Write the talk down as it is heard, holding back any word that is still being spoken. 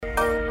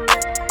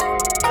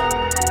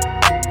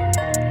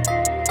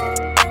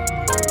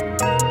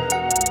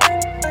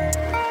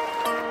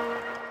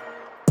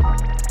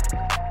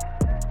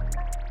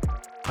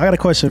I got a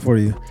question for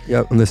you.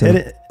 Yep, I'm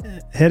listening.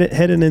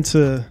 Heading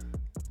into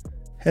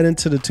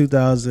the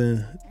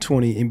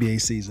 2020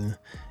 NBA season,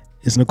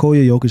 is Nikola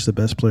Jokic the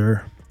best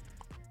player?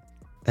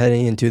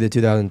 Heading into the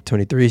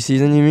 2023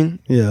 season, you mean?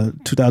 Yeah,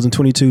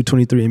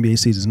 2022-23 NBA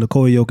season. Is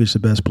Nikola Jokic the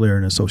best player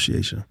in the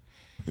association?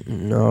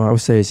 No, I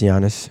would say it's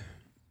Giannis.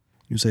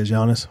 You say it's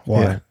Giannis?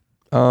 Why?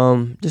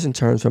 Yeah. Just in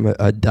terms from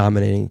a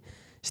dominating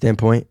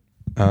standpoint,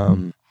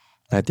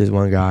 like there's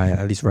one guy,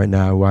 at least right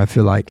now, where I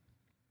feel like,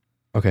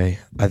 okay,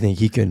 I think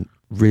he can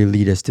really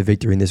lead us to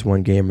victory in this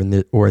one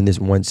game or in this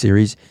one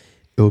series.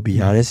 It will be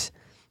Giannis.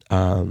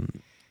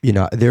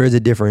 There is a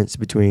difference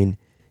between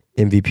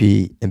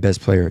MVP and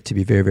best player, to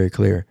be very, very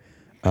clear.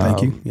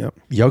 Thank you. Yep.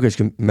 Jokic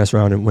can mess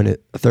around and win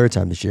it a third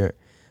time this year.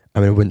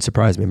 I mean, it wouldn't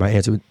surprise me. My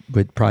answer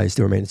would probably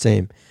still remain the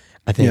same.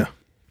 I think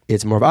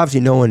it's more of,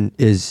 obviously no one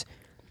is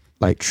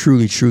like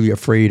truly, truly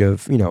afraid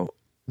of, the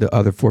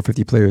other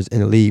 450 players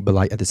in the league, but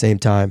like at the same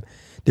time,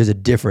 there's a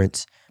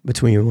difference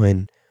between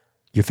when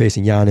you're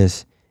facing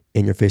Giannis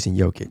and you're facing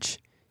Jokic.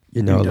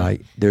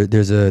 Like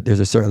there's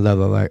a certain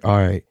level of like, all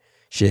right,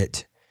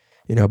 shit.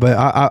 But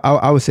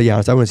I would say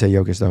Giannis. I wouldn't say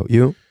Jokic though.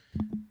 You?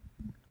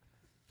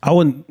 I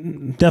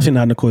wouldn't, definitely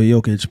not Nikola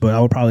Jokic, but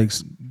I would probably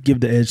give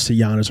the edge to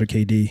Giannis or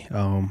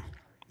KD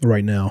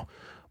right now.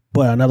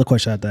 But another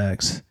question I have to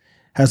ask: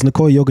 has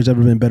Nikola Jokic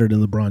ever been better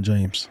than LeBron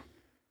James?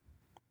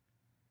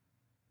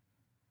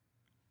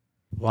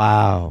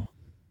 Wow,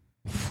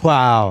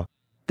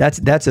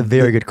 that's a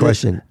very good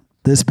question.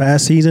 This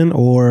past season,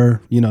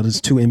 or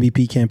this 2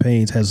 MVP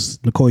campaigns, has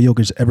Nikola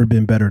Jokic ever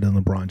been better than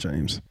LeBron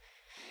James?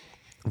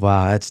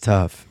 Wow, that's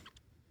tough.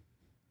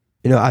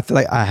 I feel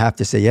like I have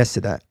to say yes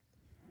to that.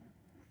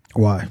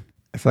 Why?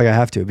 I feel like I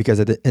have to, because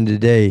at the end of the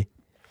day,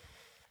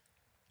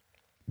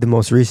 the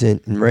most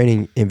recent and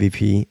reigning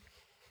MVP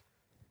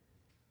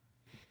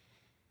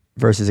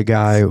versus a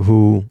guy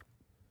who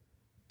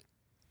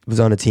was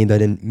on a team that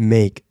didn't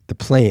make the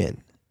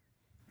play-in.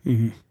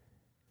 Mm-hmm.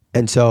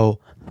 And so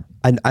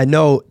I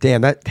know,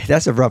 damn,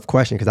 that's a rough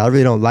question because I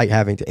really don't like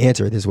having to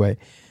answer it this way.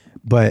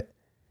 But,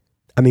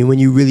 I mean, when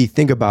you really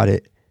think about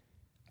it,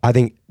 I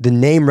think the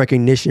name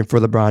recognition for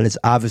LeBron is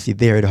obviously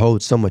there. It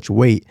holds so much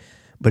weight.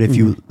 But if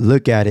you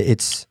look at it,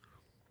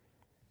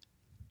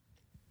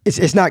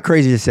 it's not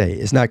crazy to say.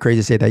 It's not crazy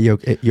to say that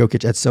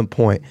Jokic at some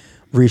point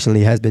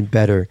recently has been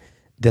better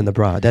than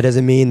LeBron. That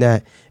doesn't mean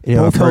that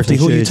both healthy.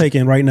 Who are you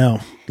taking right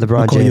now?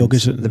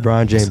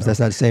 LeBron James.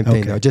 That's not the same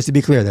thing, though. Just to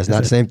be clear, that's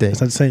not the same thing.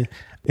 That's not the same.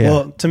 Yeah.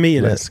 Well, to me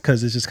it is,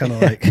 because it's just kind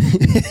of like.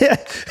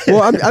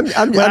 Well,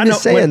 I'm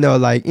just saying though,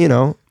 like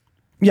Yeah,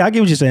 I get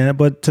what you're saying,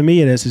 but to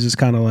me it is. It's just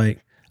kind of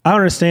like, I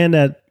understand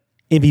that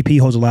MVP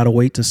holds a lot of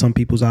weight to some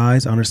people's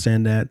eyes. I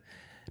understand that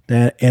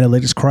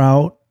analytics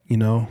crowd,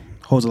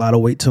 holds a lot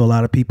of weight to a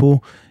lot of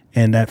people,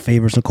 and that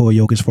favors Nikola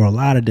Jokic for a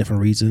lot of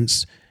different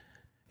reasons.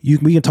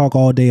 We can talk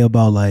all day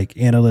about like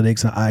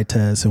analytics and eye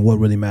tests and what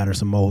really matters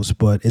the most,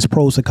 but it's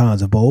pros and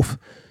cons of both.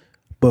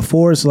 But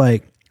for it's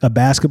like a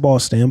basketball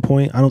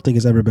standpoint, I don't think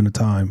it's ever been a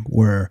time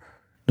where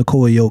a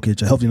healthy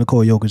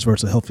Nikola Jokic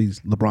versus a healthy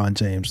LeBron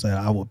James, that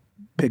I would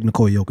pick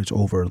Nikola Jokic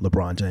over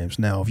LeBron James.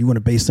 Now, if you want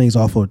to base things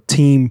off of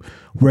team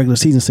regular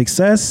season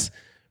success,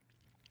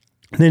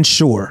 then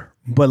sure.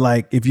 But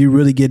like, if you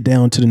really get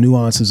down to the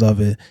nuances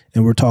of it,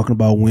 and we're talking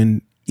about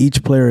when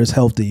each player is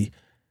healthy,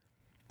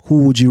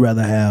 who would you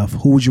rather have?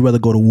 Who would you rather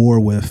go to war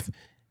with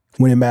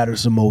when it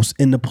matters the most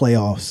in the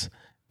playoffs?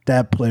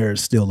 That player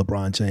is still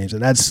LeBron James.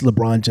 And that's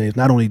LeBron James,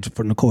 not only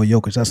for Nikola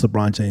Jokic, that's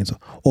LeBron James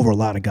over a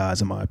lot of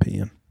guys, in my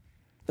opinion.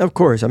 Of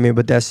course. I mean,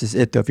 but that's just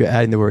it, though. If you're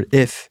adding the word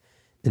if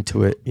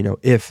into it,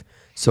 if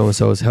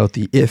so-and-so is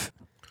healthy, if,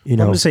 I'm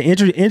just saying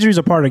injuries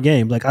are part of the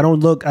game. Like,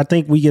 I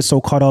think we get so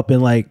caught up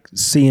in like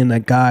seeing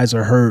that guys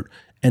are hurt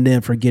and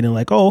then forgetting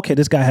like, oh, okay,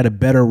 this guy had a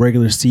better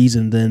regular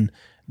season than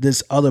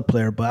this other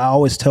player. But I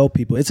always tell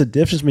people it's a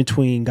difference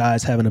between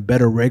guys having a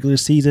better regular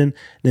season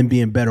than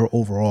being better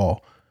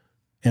overall.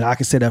 And I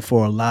can say that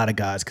for a lot of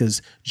guys,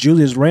 because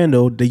Julius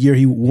Randle, the year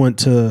he went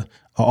to an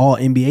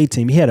all-NBA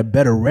team, he had a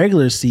better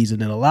regular season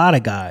than a lot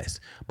of guys.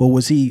 But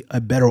was he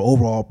a better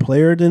overall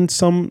player than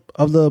some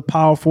of the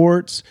power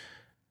forwards?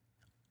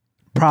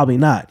 Probably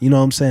not. You know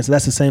what I'm saying? So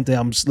that's the same thing.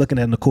 I'm just looking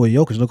at Nikola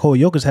Jokic. Nikola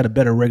Jokic had a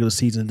better regular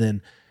season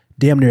than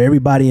damn near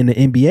everybody in the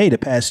NBA the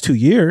past 2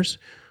 years.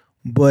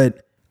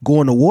 But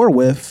going to war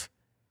with,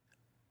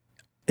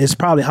 it's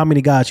probably how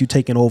many guys you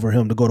taking over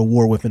him to go to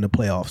war with in the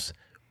playoffs.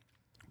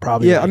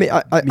 Probably. Yeah, like,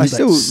 I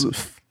still, 5,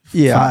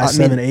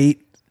 7,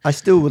 8. I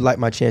still would like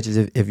my chances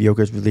if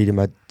Jokic was leading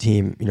my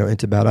team,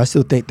 into battle. I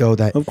still think though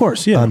that, of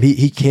course, yeah,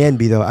 he can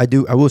be though. I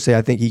will say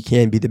I think he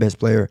can be the best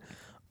player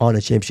on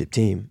a championship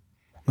team.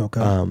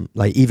 Okay.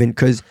 Like even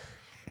because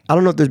I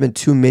don't know if there's been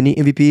too many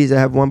MVPs that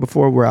have won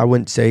before where I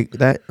wouldn't say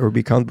that or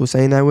be comfortable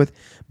saying that with,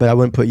 but I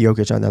wouldn't put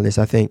Jokic on that list.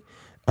 I think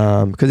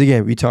because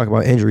again, we talk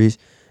about injuries.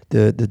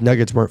 The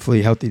Nuggets weren't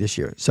fully healthy this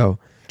year, so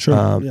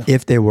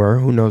if they were,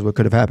 who knows what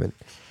could have happened.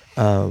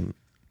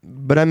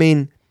 But I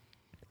mean,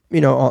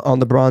 on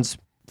LeBron's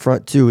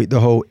front too,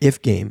 the whole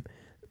if game.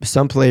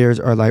 Some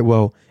players are like,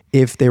 well,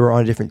 if they were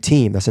on a different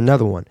team, that's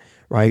another one,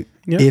 right?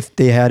 Yeah. If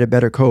they had a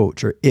better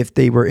coach or if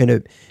they were in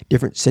a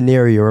different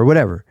scenario or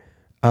whatever.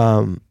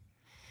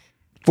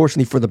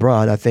 Fortunately for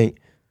LeBron, I think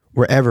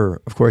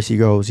wherever, of course, he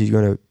goes, he's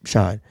going to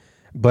shine.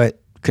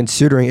 But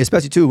considering,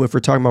 especially too, if we're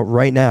talking about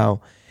right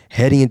now,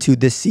 heading into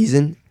this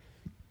season,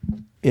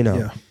 you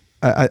know,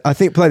 I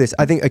think play this.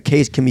 I think a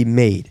case can be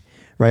made,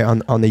 right,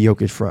 on the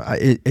Jokic front.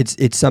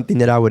 It's something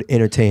that I would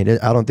entertain.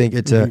 I don't think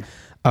it's a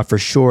for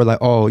sure like,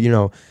 oh, you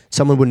know,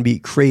 someone wouldn't be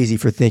crazy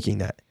for thinking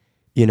that,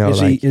 you know.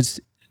 It's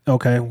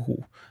okay.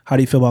 How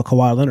do you feel about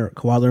Kawhi Leonard?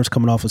 Kawhi Leonard's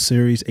coming off a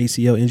series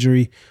ACL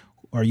injury.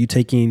 Who are you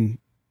taking,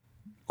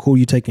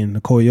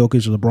 Nikola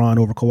Jokic or LeBron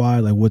over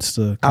Kawhi? Like, what's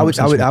the? I would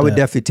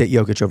definitely take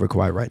Jokic over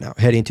Kawhi right now,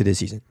 heading into this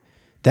season.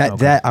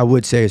 That I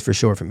would say is for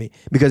sure for me,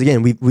 because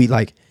again, we've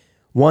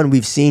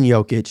seen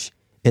Jokic,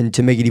 and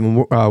to make it even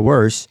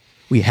worse,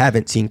 we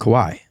haven't seen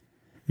Kawhi.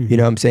 Mm-hmm. You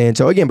know what I'm saying?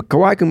 So again, but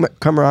Kawhi can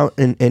come around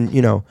and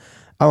you know,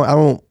 I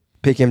don't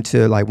pick him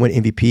to like win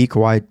MVP.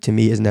 Kawhi to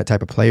me isn't that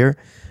type of player,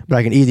 but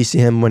I can easily see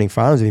him winning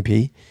Finals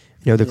MVP.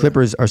 You know, the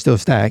Clippers are still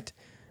stacked,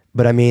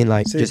 but I mean,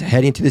 like, just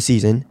heading into the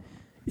season,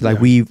 like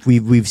we've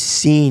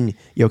seen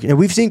Jokic, and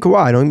we've seen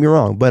Kawhi. Don't get me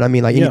wrong, but I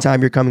mean, like,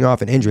 anytime you're coming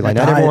off an injury, like,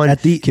 not everyone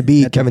can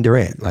be Kevin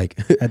Durant, like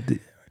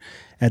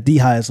at the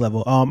highest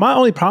level. My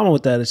only problem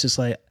with that is just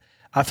like,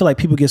 I feel like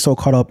people get so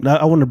caught up. Now,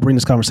 I want to bring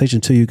this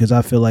conversation to you because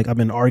I feel like I've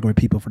been arguing with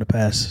people for the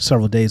past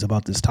several days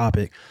about this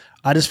topic.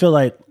 I just feel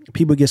like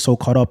people get so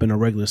caught up in the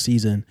regular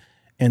season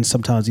and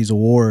sometimes these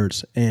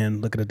awards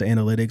and looking at the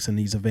analytics and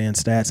these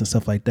advanced stats and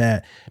stuff like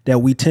that, that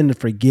we tend to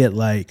forget,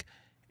 like,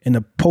 in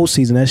the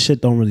postseason, that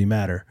shit don't really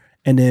matter.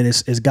 And then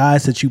it's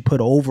guys that you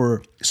put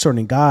over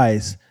certain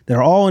guys that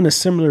are all in a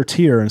similar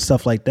tier and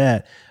stuff like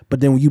that. But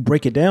then when you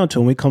break it down to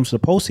them, when it comes to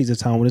the postseason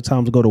time, when it's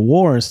time to go to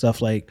war and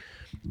stuff, like,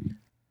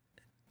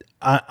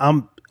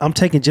 I'm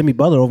taking Jimmy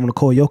Butler over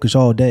Nikola Jokic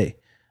all day.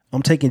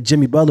 I'm taking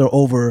Jimmy Butler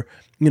over,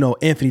 you know,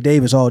 Anthony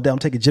Davis all day. I'm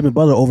taking Jimmy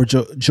Butler over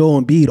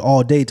Joel Embiid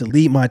all day to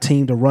lead my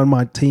team, to run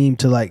my team,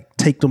 to like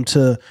take them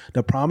to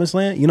the promised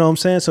land. You know what I'm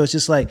saying? So it's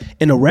just like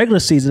in the regular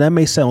season, that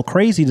may sound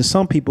crazy to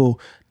some people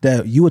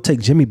that you would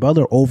take Jimmy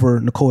Butler over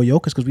Nikola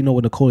Jokic because we know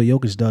what Nikola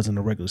Jokic does in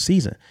the regular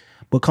season.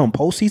 But come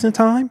postseason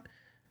time,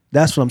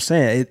 that's what I'm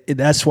saying.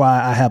 That's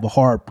why I have a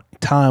hard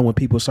time when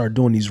people start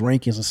doing these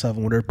rankings and stuff,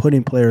 when they're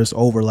putting players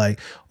over like,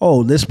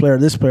 oh, this player,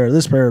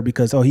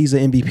 because, oh, he's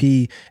an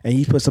MVP and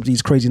he puts up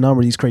these crazy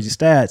numbers, these crazy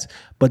stats.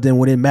 But then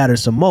when it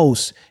matters the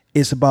most,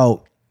 it's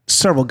about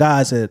several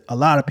guys that a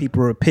lot of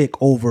people will pick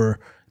over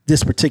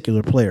this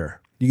particular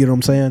player. You get what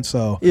I'm saying?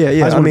 So yeah. I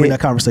just want to bring that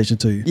conversation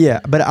to you. Yeah,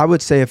 but I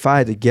would say if I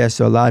had to guess,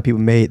 so a lot of people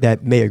may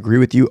agree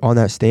with you on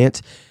that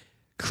stance.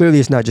 Clearly,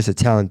 it's not just a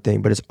talent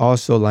thing, but it's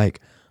also like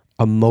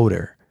a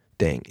motor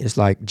thing. It's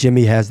like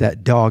Jimmy has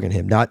that dog in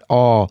him. Not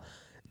all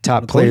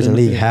top players in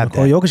the league have that.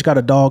 Jokic got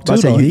a dog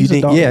too. You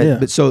think,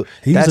 but so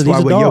that's why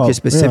with Jokic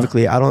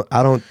specifically, I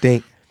don't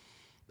think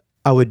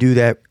I would do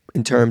that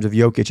in terms of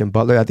Jokic and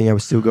Butler. I think I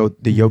would still go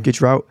the Jokic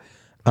route.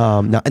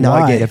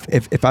 Now again,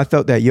 if I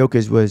felt that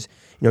Jokic was,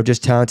 you know,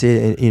 just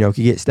talented and, you know,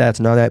 could get stats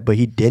and all that, but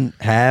he didn't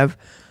have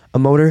a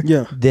motor,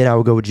 then I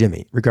would go with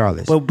Jimmy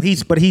regardless. But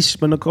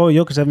Nikola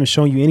Jokic haven't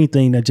shown you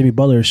anything that Jimmy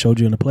Butler has showed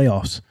you in the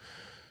playoffs.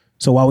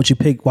 So why would you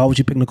pick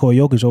Nikola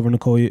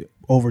Jokic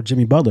over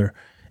Jimmy Butler?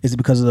 Is it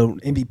because of the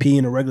MVP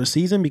in the regular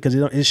season? Because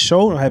his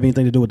show don't have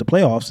anything to do with the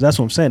playoffs. That's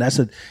what I'm saying.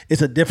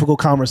 It's a difficult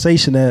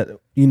conversation that,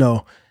 you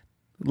know,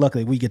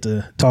 luckily we get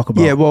to talk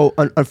about. Yeah, well,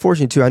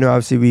 unfortunately too, I know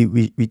obviously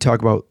we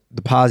talk about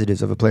the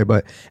positives of a player,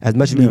 but as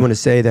much as we want to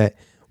say that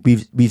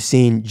we've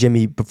seen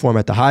Jimmy perform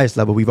at the highest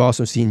level, we've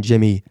also seen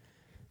Jimmy,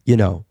 you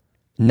know,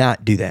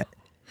 not do that.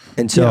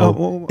 And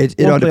so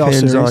it all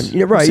depends on,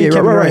 right.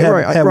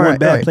 Had one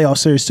bad playoff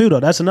series too,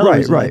 though. That's another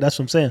reason. Like, that's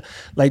what I'm saying.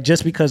 Like,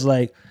 just because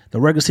like the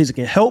regular season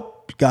can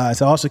help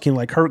guys, it also can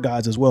like hurt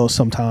guys as well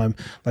sometimes.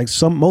 Like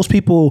most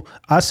people,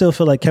 I still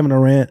feel like Kevin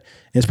Durant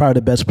is probably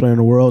the best player in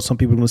the world. Some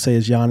people are gonna say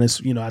it's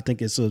Giannis. You know, I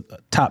think it's a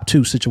top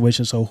two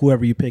situation. So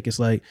whoever you pick, it's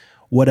like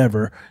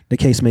whatever the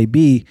case may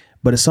be.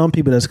 But it's some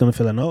people that's going to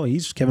feel like, no,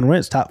 Kevin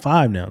Durant's top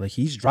 5 now. Like,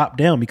 he's dropped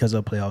down because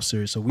of the playoff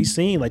series. So we've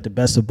seen like the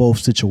best of both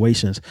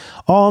situations.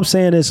 All I'm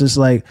saying is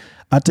like,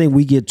 I think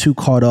we get too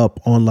caught up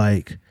on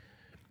like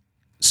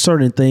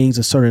certain things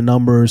and certain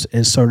numbers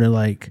and certain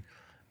like,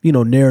 you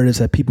know, narratives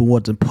that people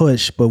want to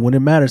push. But when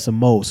it matters the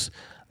most,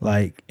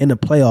 like in the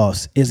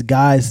playoffs, it's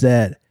guys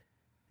that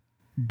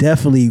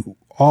definitely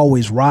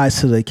always rise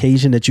to the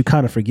occasion that you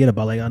kind of forget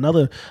about. Like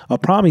a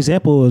prime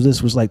example of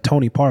this was like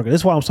Tony Parker.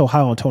 That's why I'm so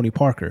high on Tony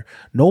Parker.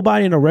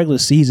 Nobody in the regular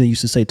season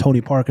used to say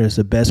Tony Parker is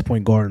the best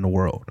point guard in the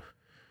world.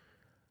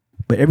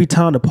 But every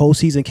time the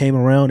postseason came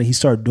around and he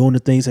started doing the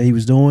things that he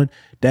was doing,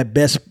 that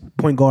best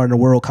point guard in the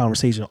world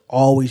conversation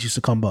always used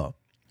to come up.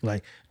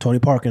 Like, Tony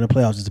Parker in the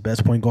playoffs is the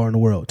best point guard in the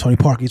world. Tony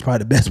Parker is probably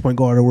the best point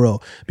guard in the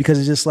world. Because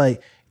it's just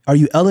like, are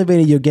you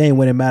elevating your game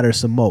when it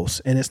matters the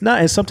most? And it's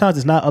not, and sometimes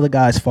it's not other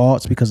guys'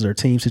 faults because of their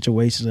team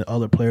situations and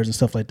other players and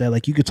stuff like that.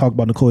 Like, you could talk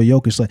about Nikola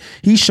Jokic, like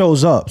he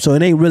shows up, so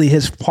it ain't really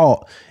his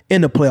fault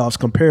in the playoffs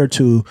compared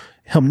to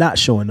him not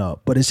showing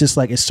up. But it's just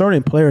like it's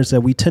certain players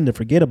that we tend to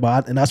forget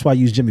about, and that's why I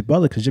use Jimmy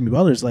Butler, because Jimmy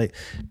Butler is like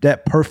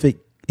that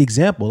perfect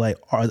example. Like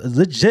a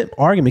legit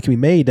argument can be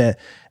made that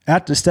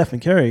after Stephen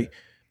Curry,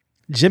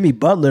 Jimmy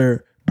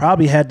Butler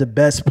probably had the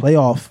best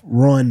playoff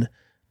run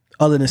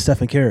other than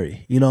Stephen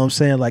Curry. You know what I'm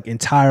saying? Like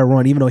entire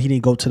run, even though he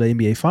didn't go to the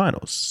NBA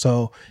Finals.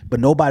 So, but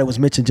nobody was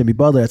mentioning Jimmy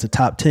Butler as a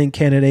top 10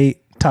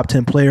 candidate, top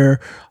 10 player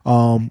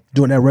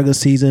during that regular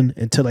season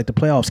until like the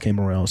playoffs came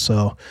around.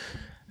 So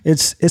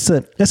it's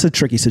a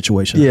tricky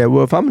situation. Yeah,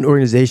 well, if I'm an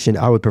organization,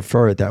 I would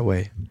prefer it that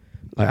way.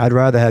 Like I'd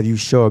rather have you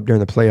show up during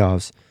the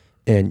playoffs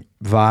and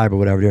vibe or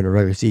whatever during the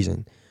regular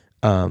season,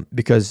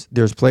 because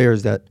there's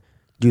players that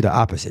do the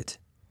opposite.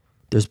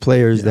 There's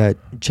players that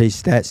chase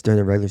stats during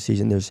the regular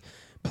season. There's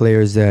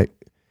players that,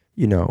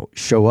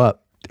 show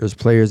up. There's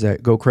players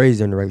that go crazy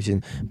during the regular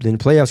season. But then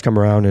the playoffs come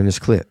around and it's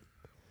clip.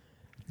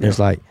 And it's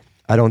like,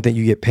 I don't think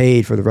you get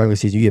paid for the regular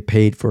season. You get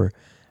paid for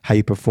how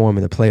you perform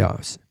in the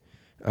playoffs.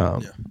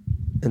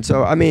 And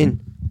so, I mean,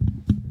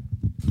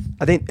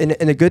 I think, and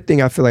a good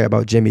thing I feel like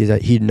about Jimmy is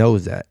that he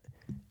knows that.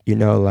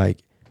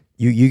 Like,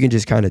 you can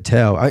just kind of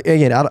tell. I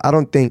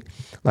don't think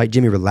like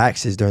Jimmy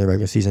relaxes during the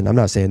regular season. I'm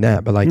not saying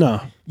that, but like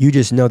you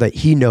just know that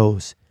he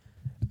knows.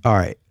 All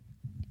right,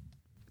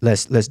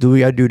 let's do what we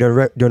gotta do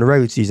during the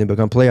regular season. But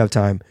come playoff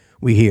time,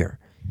 we here.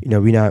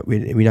 We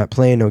not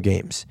playing no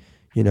games.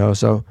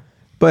 So,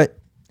 but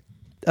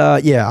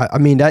I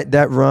mean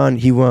that run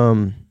he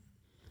when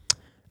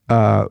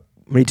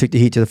he took the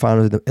Heat to the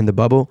finals in the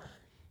bubble,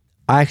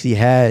 I actually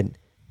had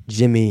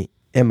Jimmy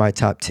in my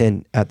top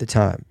 10 at the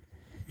time.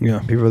 Yeah,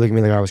 people were looking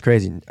at me like I was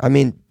crazy. I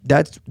mean,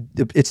 it's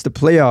the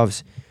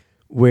playoffs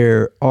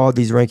where all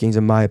these rankings,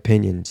 in my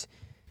opinions,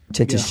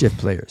 tend to shift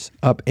players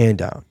up and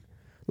down.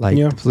 Like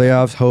the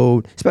playoffs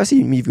hold,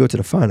 especially if you go to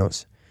the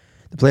finals,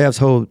 the playoffs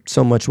hold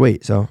so much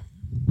weight. So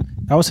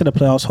I would say the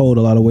playoffs hold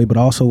a lot of weight, but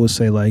I also would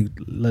say like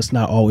let's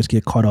not always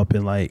get caught up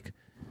in like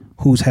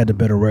who's had the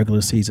better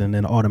regular season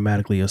and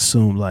automatically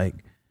assume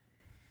like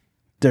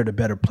they're the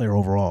better player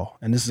overall.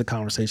 And this is a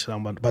conversation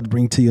I'm about to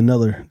bring to you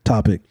another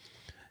topic.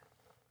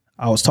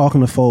 I was talking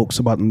to folks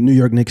about the New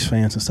York Knicks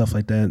fans and stuff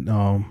like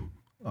that,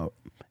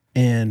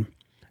 and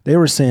they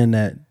were saying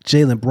that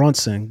Jalen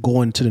Brunson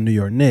going to the New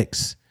York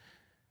Knicks,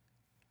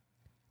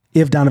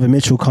 if Donovan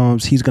Mitchell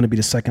comes, he's going to be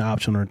the second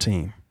option on our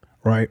team,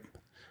 right?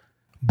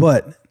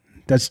 But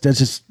that's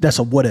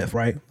a what if,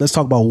 right? Let's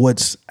talk about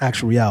what's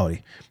actual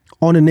reality.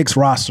 On the Knicks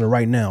roster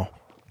right now,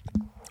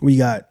 we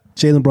got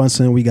Jalen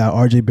Brunson, we got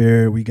RJ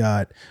Barrett, we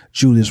got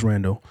Julius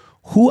Randle.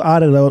 Who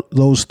out of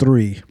those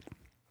three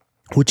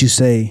would you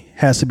say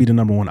has to be the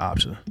number one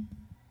option?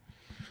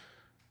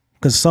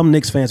 Because some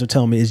Knicks fans are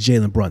telling me it's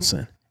Jalen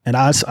Brunson. And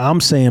I'm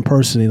saying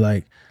personally,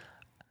 like,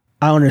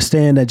 I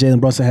understand that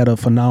Jalen Brunson had a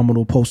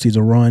phenomenal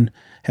postseason run,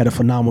 had a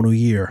phenomenal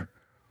year,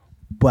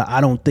 but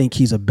I don't think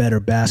he's a better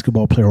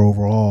basketball player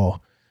overall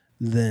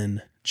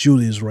than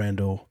Julius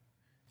Randle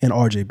and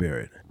RJ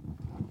Barrett.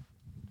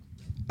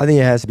 I think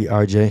it has to be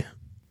RJ.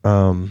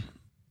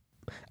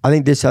 I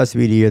think this has to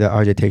be the year that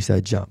RJ takes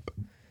that jump.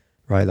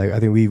 Right, like I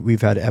think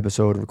we've had an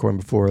episode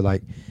recording before.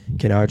 Like,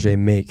 can RJ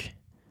make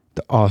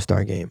the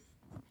All-Star game?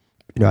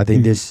 I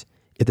think if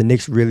the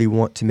Knicks really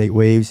want to make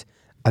waves,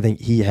 I think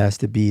he has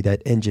to be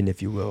that engine,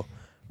 if you will.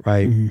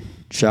 Right.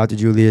 Shout out to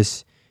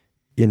Julius.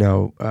 Shout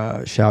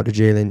out to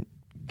Jalen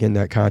getting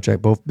that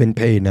contract. Both been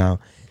paid now,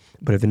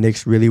 but if the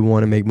Knicks really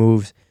want to make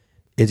moves,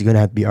 it's gonna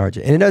have to be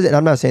RJ. And it doesn't.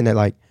 I'm not saying that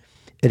like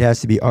it has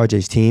to be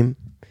RJ's team,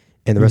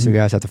 and the rest of the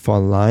guys have to fall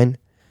in line,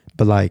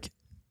 but like.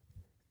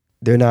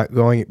 They're not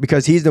going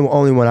because he's the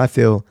only one I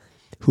feel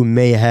who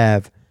may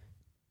have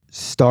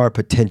star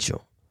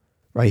potential,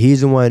 right? He's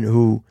the one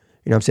who,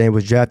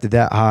 was drafted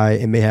that high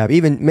and may have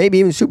maybe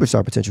even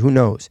superstar potential. Who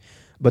knows?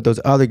 But those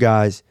other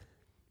guys,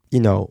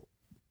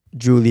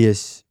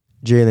 Julius,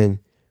 Jalen,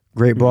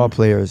 great ball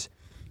players,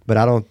 but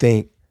I don't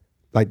think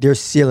like their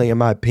ceiling, in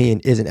my opinion,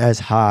 isn't as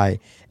high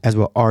as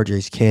what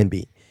RJ's can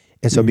be.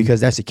 And so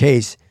because that's the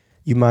case,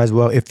 you might as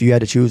well, if you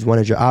had to choose one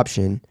as your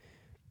option,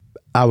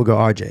 I would go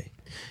RJ.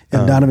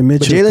 And Donovan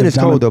Mitchell. But Jalen is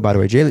cold, though, by the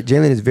way.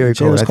 Jalen is very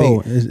cold. I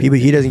think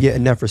he doesn't get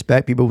enough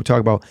respect. People who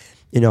talk about,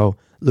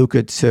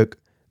 Luka took,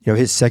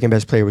 his second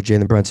best player with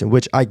Jalen Brunson,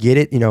 which I get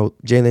it.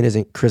 Jalen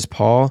isn't Chris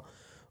Paul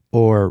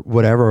or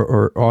whatever,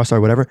 or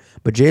All-Star, whatever.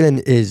 But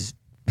Jalen is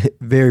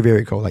very,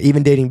 very cold. Like,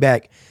 even dating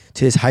back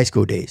to his high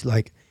school days.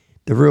 Like,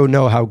 the real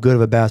know how good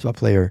of a basketball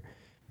player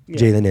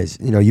Jalen is.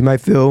 You might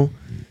feel,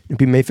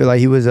 people may feel like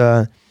he was,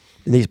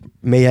 they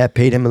may have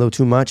paid him a little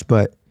too much,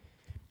 but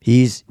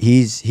he's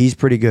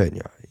pretty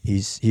good.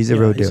 He's a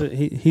real deal.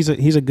 He's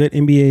a good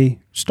NBA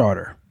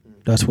starter.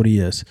 That's what he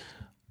is.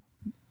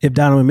 If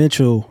Donovan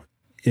Mitchell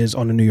is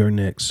on the New York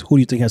Knicks, who do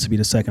you think has to be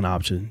the second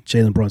option?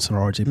 Jalen Brunson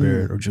or RJ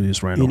Barrett or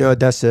Julius Randle?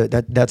 That's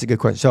a good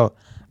question. So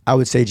I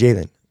would say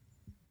Jalen.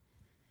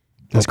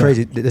 That's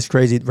crazy. That's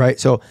crazy, right?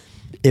 So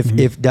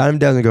if Donovan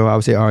doesn't go, I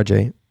would say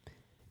RJ.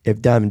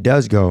 If Donovan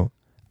does go,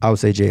 I would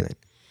say Jalen.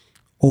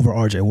 Over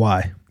RJ.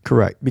 Why?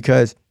 Correct.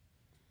 Because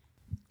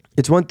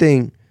it's one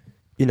thing.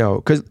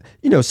 Because,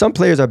 some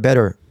players are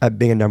better at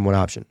being a number one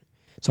option.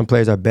 some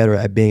players are better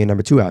at being a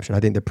number 2 option. I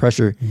think the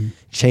pressure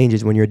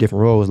changes when you're in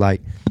different roles.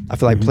 Like I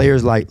feel like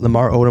players like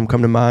Lamar Odom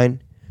come to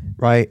mind,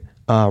 right?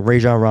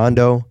 Rajon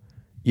Rondo,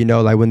 you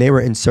know, like when they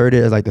were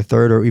inserted as like the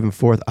 3rd or even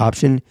 4th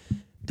option,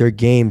 their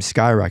game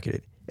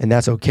skyrocketed, and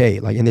that's okay.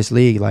 Like in this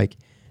league, like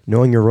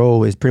knowing your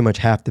role is pretty much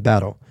half the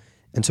battle.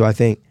 And so I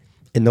think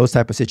in those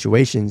type of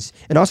situations,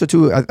 and also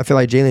too, I feel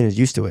like Jalen is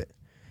used to it.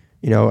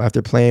 You know,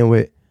 after playing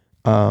with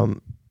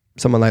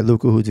someone like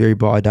Luka, who's very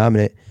ball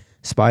dominant,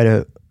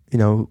 Spider, you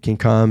know, can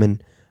come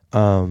and,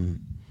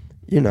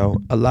 you know,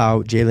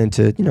 allow Jalen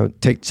to, you know,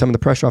 take some of the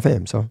pressure off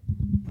him.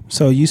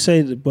 So you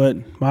say, but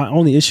my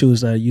only issue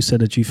is that you said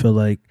that you feel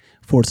like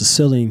for its a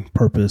ceiling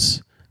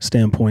purpose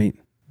standpoint,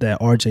 that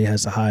RJ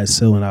has the highest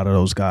ceiling out of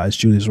those guys,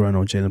 Julius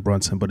Randle, Jalen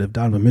Brunson. But if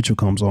Donovan Mitchell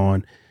comes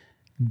on,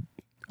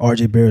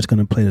 RJ Barrett's going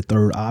to play the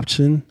 3rd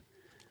option.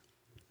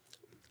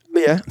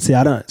 Yeah.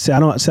 I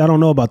don't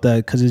know about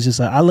that, because it's just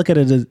like I look at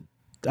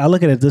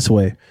it this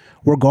way.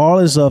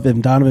 Regardless of if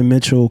Donovan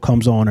Mitchell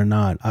comes on or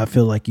not, I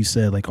feel like you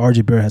said, like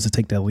RJ Barrett has to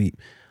take that leap.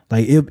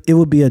 Like it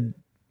would be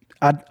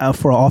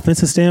for an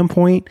offensive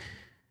standpoint,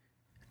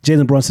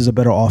 Jalen Brunson is a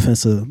better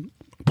offensive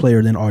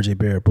player than RJ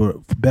Barrett, but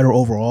better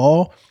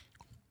overall,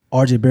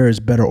 RJ Barrett is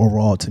better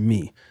overall to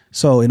me.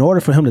 So in order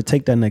for him to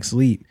take that next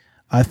leap,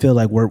 I feel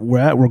like we're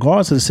at,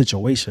 regardless of the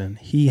situation,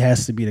 he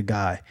has to be the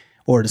guy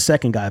or the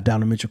second guy if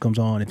Donovan Mitchell comes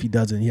on. If he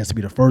doesn't, he has to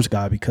be the first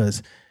guy,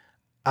 because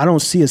I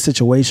don't see a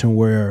situation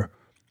where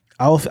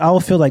I will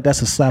feel like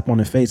that's a slap on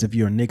the face if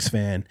you're a Knicks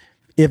fan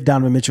if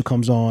Donovan Mitchell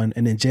comes on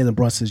and then Jalen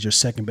Brunson is your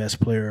second best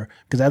player,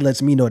 because that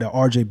lets me know that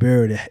RJ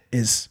Barrett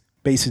is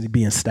basically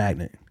being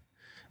stagnant.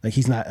 Like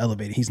he's not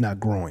elevating, he's not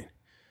growing.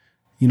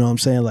 You know what I'm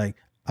saying? Like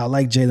I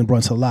like Jalen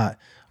Brunson a lot.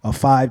 A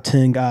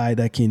 5'10" guy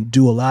that can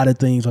do a lot of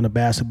things on the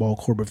basketball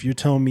court. But if you're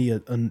telling me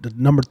the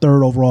number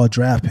 3rd overall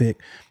draft pick,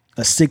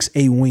 a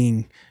 6'8"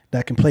 wing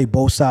that can play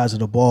both sides of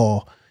the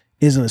ball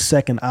isn't a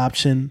second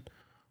option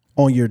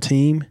on your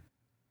team,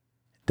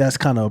 that's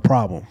kind of a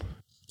problem.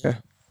 Yeah.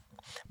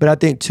 But I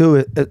think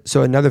too,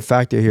 so another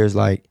factor here is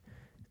like,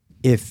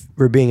 if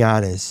we're being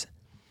honest,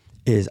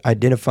 is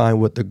identifying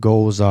what the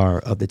goals are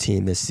of the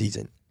team this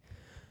season.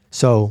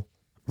 So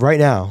right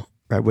now,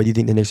 right, whether you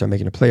think the Knicks are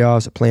making the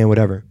playoffs or playing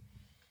whatever,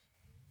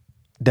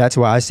 that's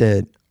why I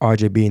said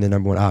RJ being the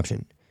number 1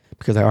 option.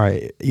 Because like, all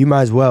right, you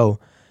might as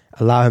well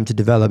allow him to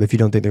develop if you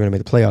don't think they're going to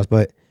make the playoffs.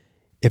 But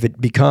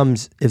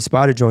if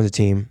Spider joins the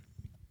team,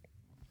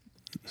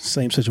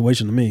 same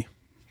situation to me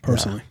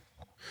personally.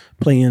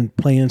 Yeah.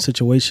 Playing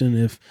situation,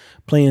 if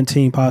playing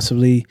team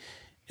possibly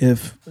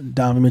if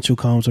Donovan Mitchell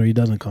comes or he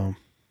doesn't come.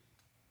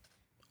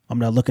 I'm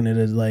not looking at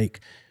it like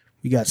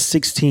we got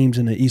 6 teams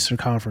in the Eastern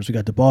Conference. We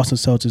got the Boston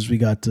Celtics, we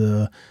got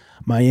the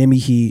Miami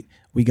Heat,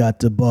 we got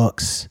the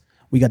Bucks,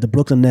 we got the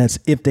Brooklyn Nets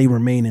if they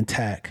remain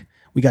intact.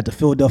 We got the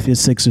Philadelphia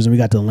Sixers, and we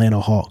got the Atlanta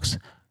Hawks.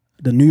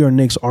 The New York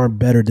Knicks aren't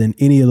better than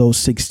any of those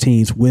 6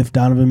 teams with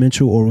Donovan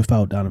Mitchell or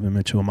without Donovan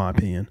Mitchell, in my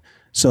opinion.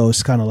 So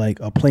it's kind of like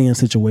a play-in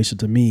situation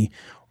to me,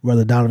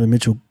 whether Donovan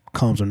Mitchell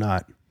comes or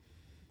not.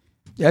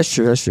 That's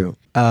true. That's true.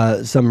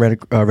 Something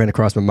ran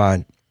across my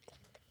mind.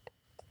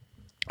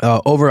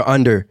 Over or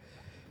under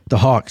the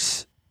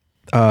Hawks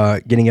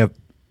getting a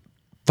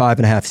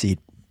 5.5 seed.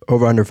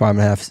 Over under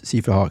 5.5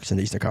 seed for the Hawks in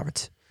the Eastern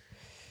Conference.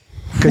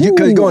 Because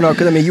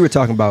I mean, you were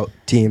talking about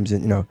teams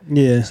and, you know.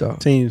 Yeah, so.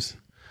 Teams.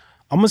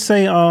 I'm going to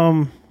say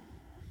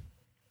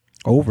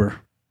over.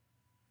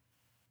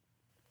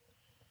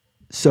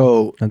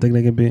 So I think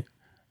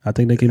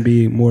they can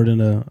be more than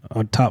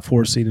a top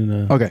 4 seed in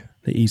the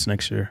East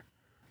next year.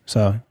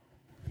 So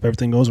if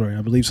everything goes right,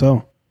 I believe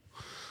so.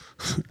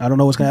 I don't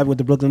know what's gonna happen with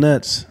the Brooklyn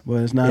Nets,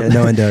 but it's not. Yeah,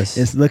 no one does.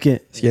 It's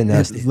getting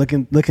nasty. It's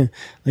looking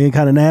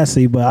kind of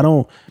nasty. But I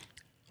don't.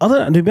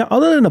 Other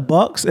than the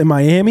Bucks in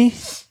Miami,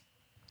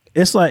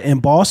 it's like in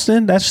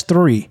Boston. That's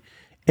 3.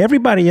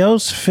 Everybody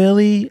else,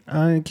 Philly.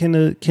 Can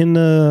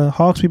the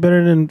Hawks be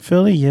better than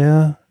Philly?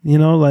 Yeah. You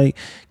know, like,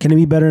 can it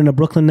be better than the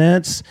Brooklyn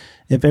Nets?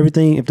 If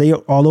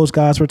all those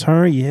guys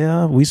return,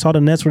 yeah. We saw the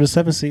Nets were the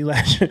 7th seed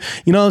last year.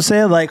 You know what I'm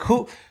saying? Like,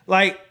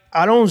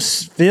 I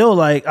feel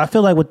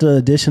like with the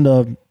addition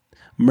of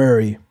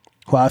Murray,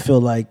 who I feel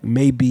like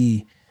may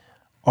be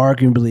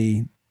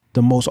arguably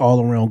the most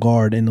all-around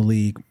guard in the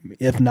league,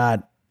 if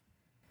not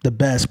the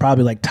best,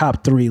 probably like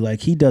top 3. Like,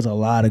 he does a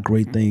lot of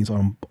great things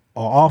on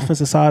the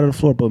offensive side of the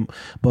floor,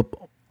 but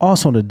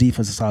also on the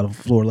defensive side of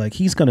the floor. Like,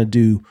 he's going to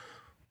do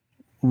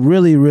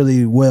really,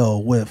 really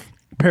well with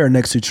paired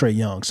next to Trae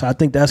Young. So I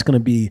think that's going to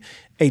be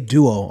a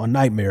duo, a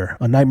nightmare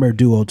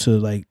duo to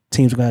like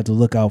teams are going to have to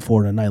look out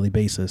for on a nightly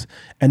basis.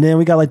 And then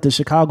we got like the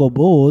Chicago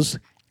Bulls,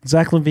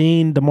 Zach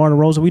LaVine, DeMar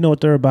DeRozan. We know what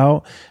they're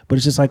about, but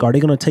it's just like, are they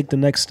going to take the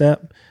next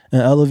step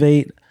and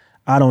elevate?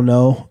 I don't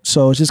know.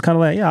 So it's just kind of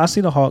like, yeah, I see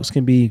the Hawks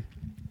can be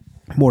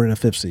more than a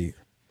 5th seed.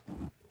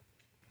 I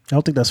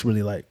don't think that's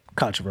really like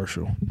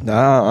controversial.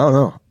 Nah, I don't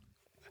know.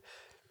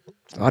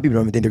 A lot of people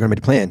don't even think they're going to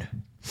make the plan.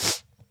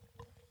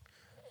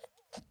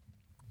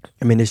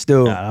 I mean, there's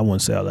still... Nah, I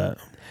wouldn't say all that.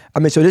 I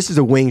mean, so this is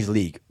a wings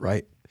league,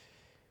 right?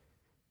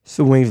 It's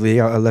a wings league,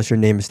 unless your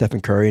name is Stephen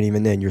Curry, and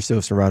even then, you're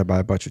still surrounded by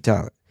a bunch of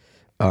talent.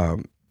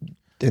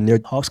 And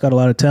they're Hawks got a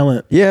lot of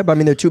talent. yeah, but I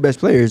mean their two best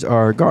players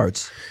are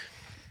guards,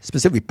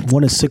 specifically.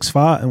 One is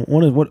 6'5", and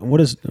one is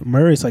what is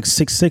Murray's like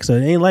 6'6".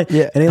 It ain't like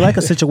Yeah. it ain't like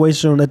a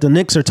situation that the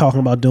Knicks are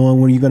talking about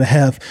doing when you're gonna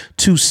have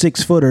 2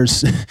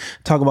 6-footers.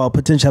 Talk about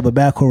potential have a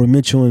backcourt with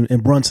Mitchell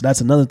and Brunson.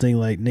 That's another thing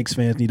like Knicks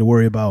fans need to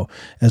worry about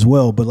as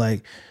well. But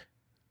like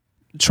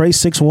Trey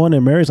 6'1"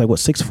 and Murray's like what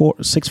 6'4", 6'5",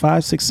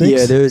 6'6".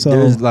 Yeah,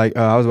 there's like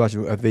I was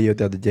watching a video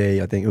the other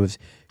day. I think it was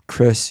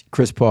Chris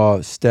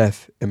Paul,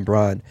 Steph, and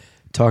Bron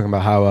talking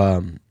about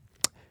how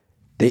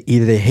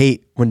they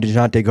hate when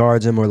DeJounte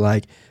guards him, or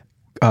like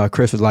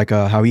Chris was like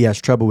how he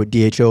has trouble with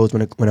DHOs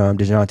when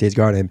DeJounte is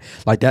guarding him.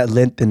 Like that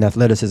length and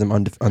athleticism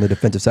on the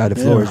defensive side of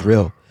the floor is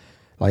real.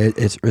 Like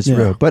it's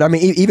real. But I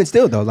mean, even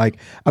still though, like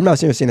I'm not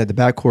saying that the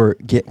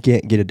backcourt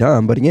can't get it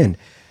done. But again,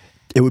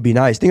 it would be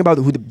nice. Think about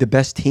who the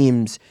best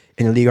teams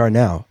in the league are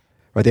now.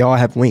 Right? They all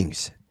have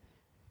wings.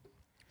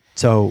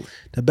 So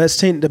the best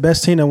team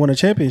that won a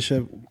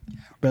championship,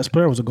 best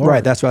player was a guard.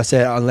 Right, that's what I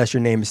said. Unless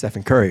your name is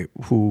Stephen Curry,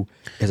 who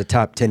is a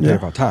top 10 player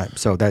of all time.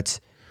 So that's,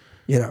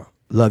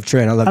 love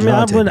Trey and I love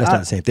DeJounte. That's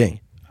not the same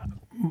thing.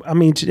 I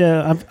mean,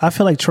 yeah, I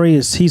feel like Trey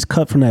he's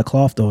cut from that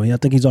cloth though. I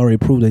think he's already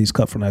proved that he's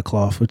cut from that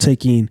cloth for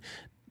taking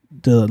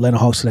the Atlanta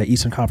Hawks to that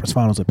Eastern Conference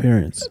Finals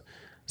appearance.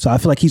 So I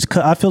feel like he's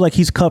cut. I feel like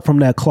he's cut from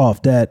that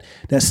cloth, that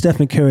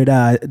Stephen Curry,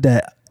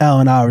 that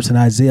Allen Iverson,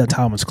 Isaiah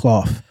Thomas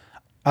cloth.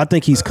 I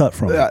think he's cut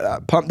from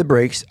it. Pump the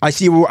brakes. I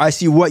see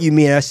what you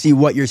mean. I see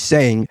what you're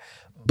saying.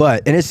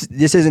 But this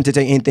isn't to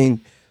take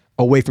anything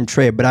away from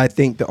Trey, but I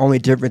think the only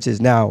difference is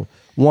now,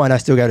 one, I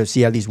still got to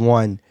see at least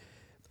one.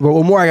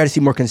 Well, more I got to see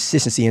more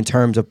consistency in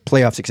terms of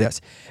playoff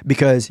success,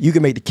 because you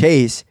can make the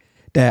case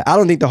that I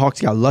don't think the Hawks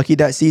got lucky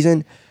that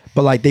season,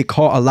 but like they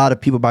caught a lot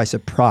of people by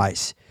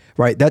surprise,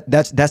 right?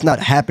 That's not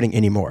happening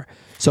anymore.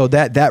 So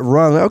that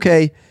run,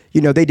 okay,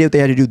 they did what they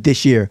had to do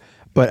this year,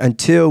 but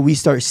until we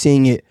start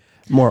seeing it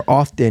more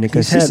often and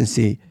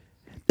consistency.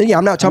 Yeah,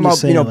 I'm not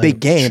talking about big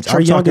games.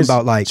 I'm talking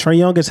about like Trae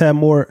Young has had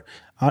more.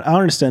 I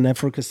understand that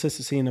for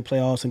consistency in the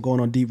playoffs and going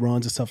on deep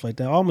runs and stuff like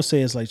that. All I'm gonna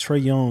say is like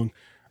Trae Young,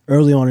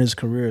 early on in his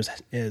career,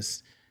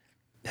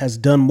 has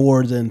done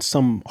more than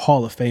some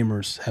Hall of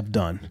Famers have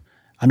done.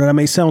 I know that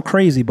may sound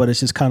crazy, but it's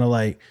just kind of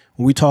like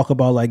when we talk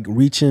about like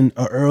reaching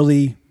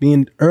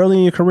being early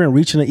in your career and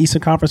reaching the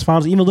Eastern Conference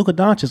Finals. Even Luka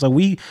Doncic, like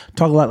we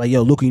talk a lot like,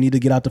 yo, Luka, you need to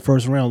get out the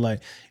first round,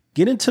 like.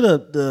 Get into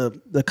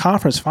the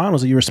conference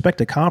finals of your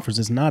respective conference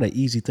is not an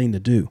easy thing to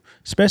do,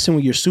 especially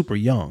when you're super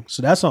young.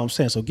 So that's all I'm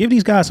saying. So give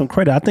these guys some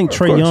credit. I think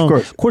Trae Young,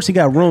 of course, he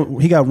got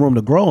room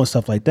to grow and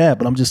stuff like that.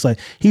 But I'm just like,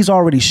 he's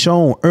already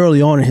shown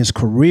early on in his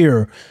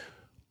career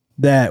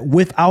that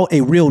without a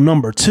real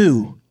number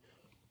two,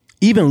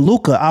 even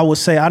Luka, I would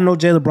say, I know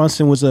Jalen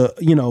Brunson was a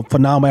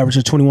phenomenal average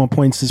of 21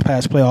 points this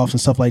past playoffs and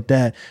stuff like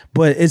that.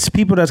 But it's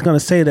people that's gonna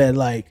say that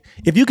like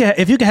if you can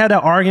have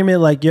that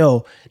argument like,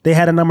 yo, they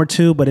had a number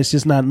two, but it's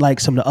just not like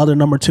some of the other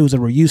number twos that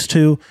we're used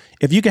to.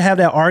 If you can have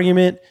that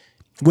argument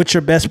with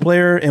your best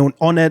player and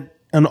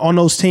on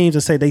those teams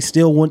and say they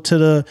still went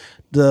to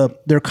their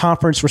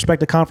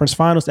respective conference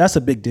finals, that's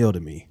a big deal to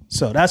me.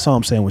 So that's all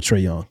I'm saying with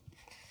Trae Young.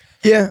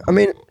 Yeah, I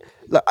mean,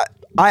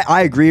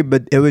 I agree,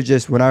 but it was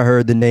just when I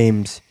heard the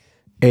names.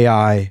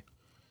 AI,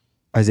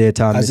 Isaiah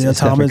Thomas, and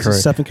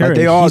Stephen Curry. Like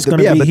they all,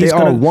 they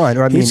all won.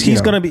 Or I mean, he's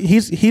gonna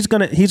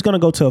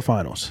go to a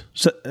finals.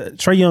 So,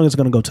 Trae Young is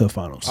gonna go to a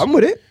finals. I'm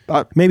with it.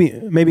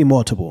 Maybe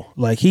multiple.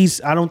 Like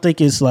I don't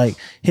think it's like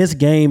his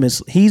game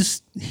is.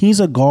 He's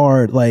a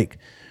guard. Like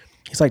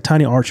he's like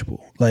Tiny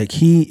Archibald. Like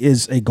he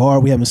is a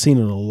guard we haven't seen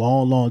in a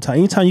long, long time.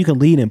 Anytime you can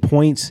lead in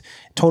points,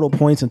 total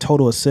points, and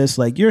total assists,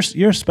 like you're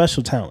a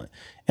special talent.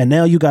 And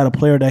now you got a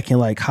player that can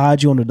like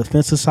hide you on the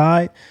defensive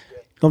side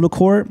of the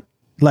court.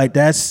 Like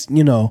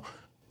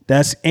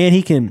and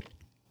he can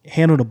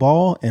handle the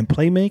ball and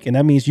play make, and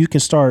that means you can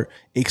start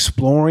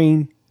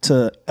exploring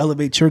to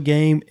elevate your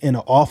game in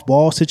an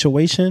off-ball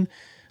situation.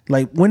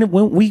 Like when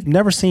we've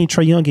never seen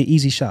Trae Young get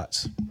easy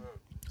shots.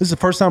 This is the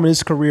first time in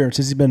his career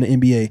since he's been in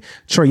the NBA,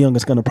 Trae Young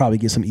is going to probably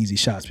get some easy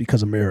shots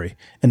because of Murray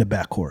in the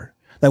backcourt.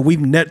 Like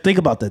think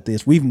about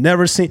that. We've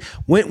never seen.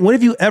 When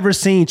have you ever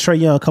seen Trae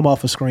Young come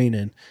off a screen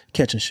and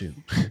catch and shoot?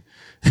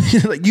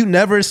 Like you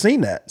never seen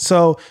that.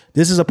 So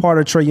this is a part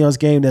of Trae Young's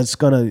game that's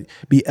gonna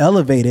be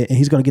elevated, and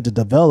he's gonna get to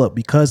develop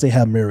because they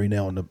have Murray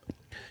now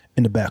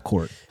in the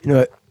backcourt. You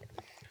know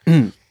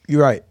what?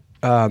 You're right.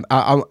 I'm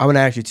gonna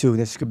ask you too.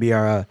 This could be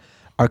our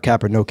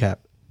cap or no cap.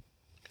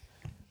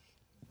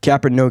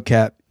 Cap or no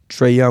cap.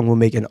 Trae Young will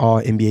make an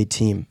All NBA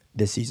team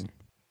this season.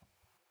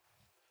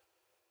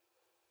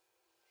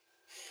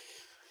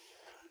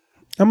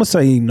 I'm gonna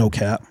say no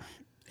cap,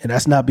 and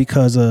that's not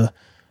because of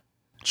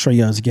Trae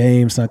Young's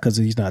game. It's not because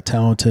he's not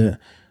talented,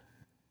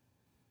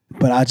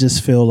 but I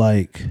just feel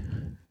like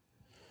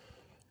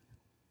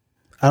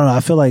I don't know. I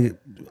feel like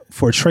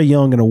for Trae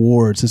Young in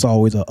awards, it's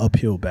always an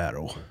uphill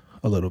battle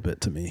a little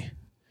bit to me.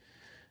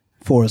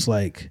 For it's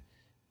like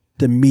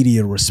the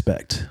media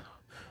respect.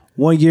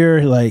 one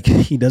year, like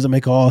he doesn't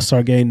make an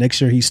All-Star game. Next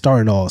year, he's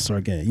starting an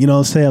All-Star game. You know what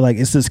I'm saying? Like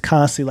it's just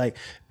constant like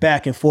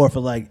back and forth.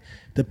 And like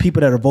the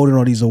people that are voting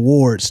on these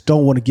awards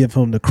don't want to give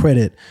him the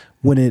credit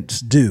when it's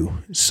due.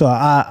 So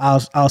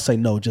I'll say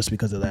no just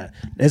because of that.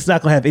 It's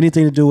not gonna have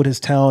anything to do with his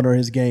talent or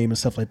his game and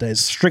stuff like that.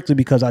 It's strictly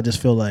because I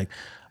just feel like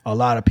a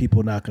lot of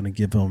people are not gonna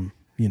give him,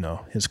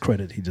 his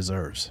credit he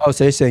deserves. Oh,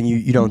 so you're saying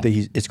you don't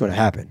think it's going to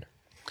happen?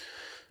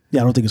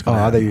 Yeah, I don't think it's going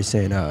to happen. I thought you were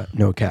saying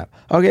no cap.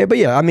 Okay, but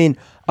yeah, I mean,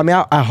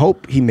 I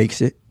hope he makes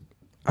it.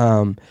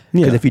 Because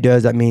if he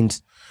does, that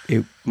means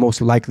it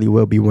most likely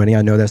will be winning.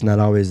 I know that's not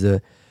always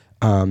the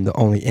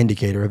only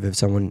indicator of if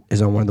someone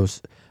is on one of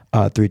those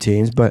 3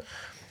 teams, but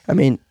I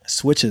mean,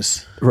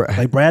 switches. Right.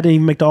 Like Brad didn't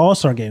even make the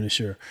All-Star game this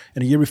year,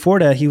 and the year before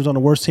that, he was on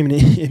the worst team in the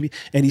NBA,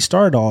 and he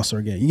started the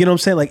All-Star game. You know what I'm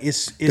saying? Like it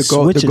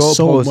switches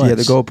so much. Yeah,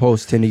 the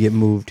goalposts tend to get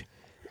moved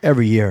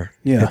every year.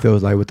 Yeah, it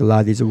feels like with a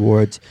lot of these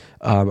awards,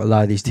 a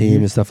lot of these teams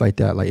and stuff like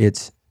that. Like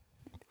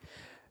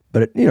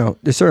but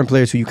there's certain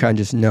players who you kind of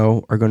just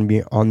know are going to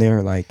be on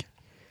there. Like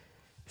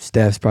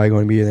Steph's probably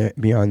going to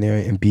be on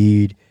there,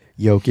 Embiid,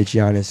 Jokic,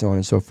 Giannis, so on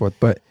and so forth.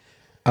 But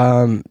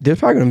there's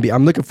probably going to be.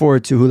 I'm looking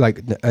forward to who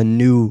like a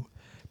new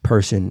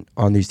person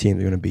on these teams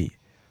are going to be,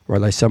 or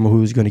like someone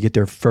who's going to get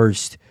their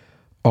first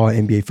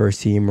All-NBA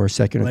first team or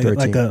second or third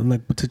team.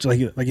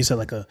 Like you said,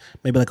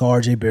 maybe like a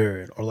RJ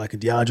Barrett or like a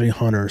DeAndre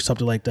Hunter or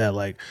something like that.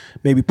 Like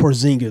maybe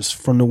Porzingis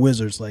from the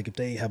Wizards. Like if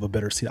they have a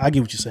better season, I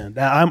get what you're saying.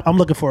 I'm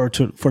looking forward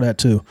for that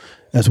too,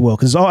 as well.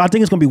 Because I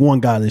think it's going to be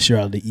one guy this year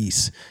out of the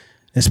East,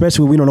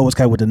 especially when we don't know what's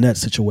going on with the Nets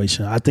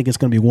situation. I think it's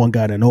going to be one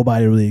guy that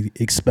nobody really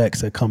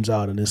expects that comes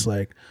out and it's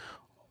like,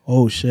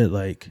 oh shit,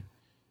 like.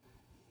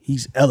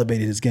 He's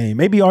elevated his game.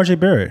 Maybe RJ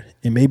Barrett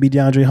and maybe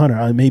DeAndre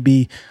Hunter.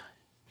 Maybe,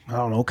 I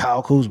don't know,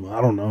 Kyle Kuzma.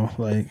 I don't know.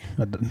 All right,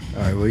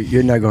 well,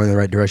 you're not going in the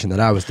right direction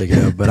that I was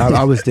thinking of, but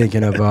I was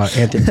thinking of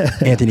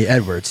Anthony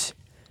Edwards.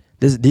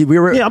 I'm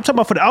talking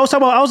about I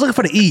was looking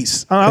for the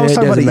East. I was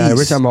talking about the East.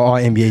 We're talking about all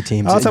NBA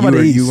teams. I was talking about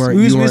the East.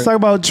 We was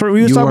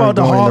talking about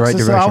the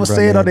Hawks. I was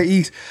staying on the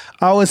East.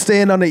 I was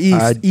staying on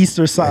the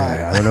Eastern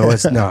side. I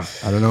don't know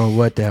I don't know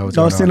what the hell was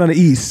going on. I was staying on the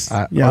East.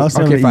 I was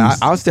staying on the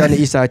East. I'll stay on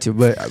the East side too,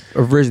 but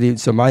originally,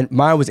 so mine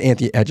was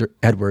Anthony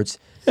Edwards.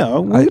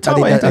 Yeah, I think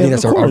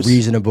that's a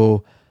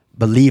reasonable,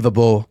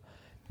 believable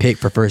pick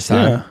for first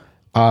time.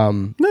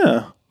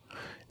 Yeah.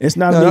 It's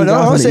not. No.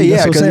 I'll say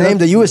because the name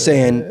that you were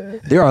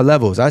saying, there are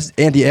levels. That's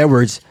Anthony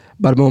Edwards.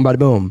 Bada boom, bada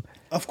boom.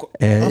 Of course,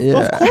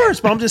 of course.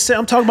 But I'm just saying.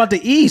 I'm talking about the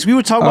East. We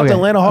were talking about the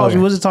Atlanta Hawks. We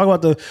wasn't talking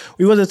about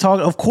We wasn't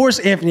talking. Of course,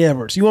 Anthony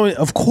Edwards. You want?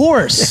 Of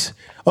course.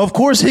 Of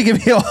course, he can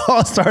be an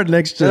All-Star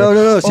next year.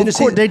 No.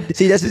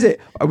 See, that's it.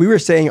 We were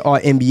saying All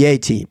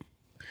NBA team.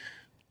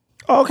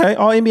 Okay,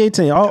 All NBA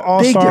team.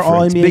 All-Star,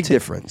 All NBA team. Big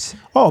difference.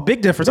 Oh,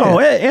 big difference. Oh,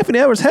 Anthony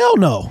Edwards. Hell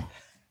no.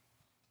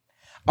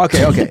 Okay.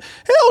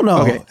 Hell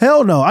no. Okay.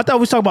 Hell no. I thought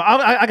we was talking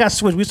about. I got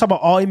switched. We was talking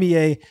about All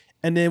NBA,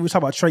 and then we was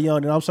talking about Trae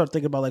Young, and I started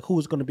thinking about like who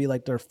was going to be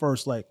like their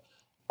first like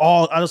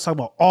all. I was talking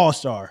about All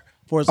Star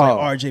for like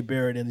RJ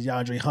Barrett and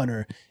DeAndre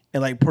Hunter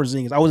and like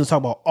Porzingis. I wasn't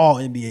talking about All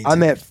NBA. I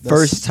meant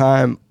first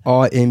time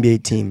All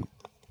NBA team.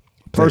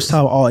 First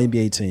time All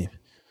NBA team.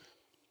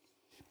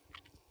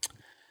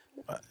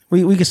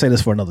 We can say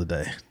this for another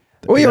day.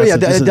 Well, yeah.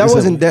 That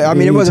wasn't. I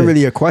mean, it wasn't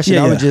really a question.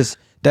 I was just.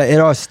 That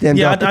it all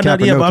stems off the cap.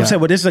 But I'm saying,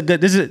 but this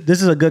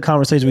is a good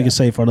conversation we can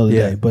say for another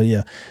day. But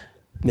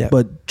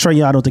but Trae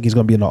Young, I don't think he's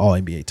going to be in the All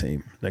NBA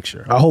team next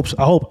year. I hope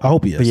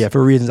he is. But yeah,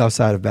 for reasons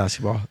outside of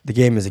basketball, the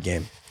game is a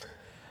game.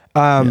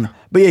 But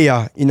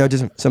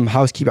just some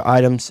housekeeping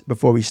items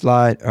before we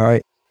slide. All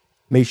right,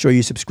 make sure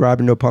you subscribe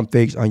to No Pump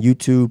Fakes on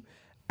YouTube,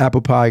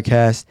 Apple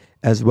Podcasts,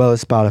 as well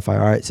as Spotify.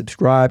 All right,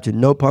 subscribe to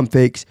No Pump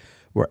Fakes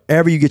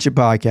wherever you get your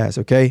podcasts.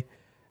 Okay,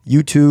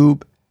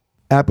 YouTube,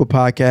 Apple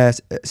Podcasts,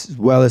 as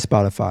well as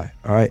Spotify.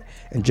 All right.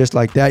 And just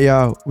like that,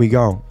 y'all, we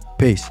gone.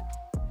 Peace.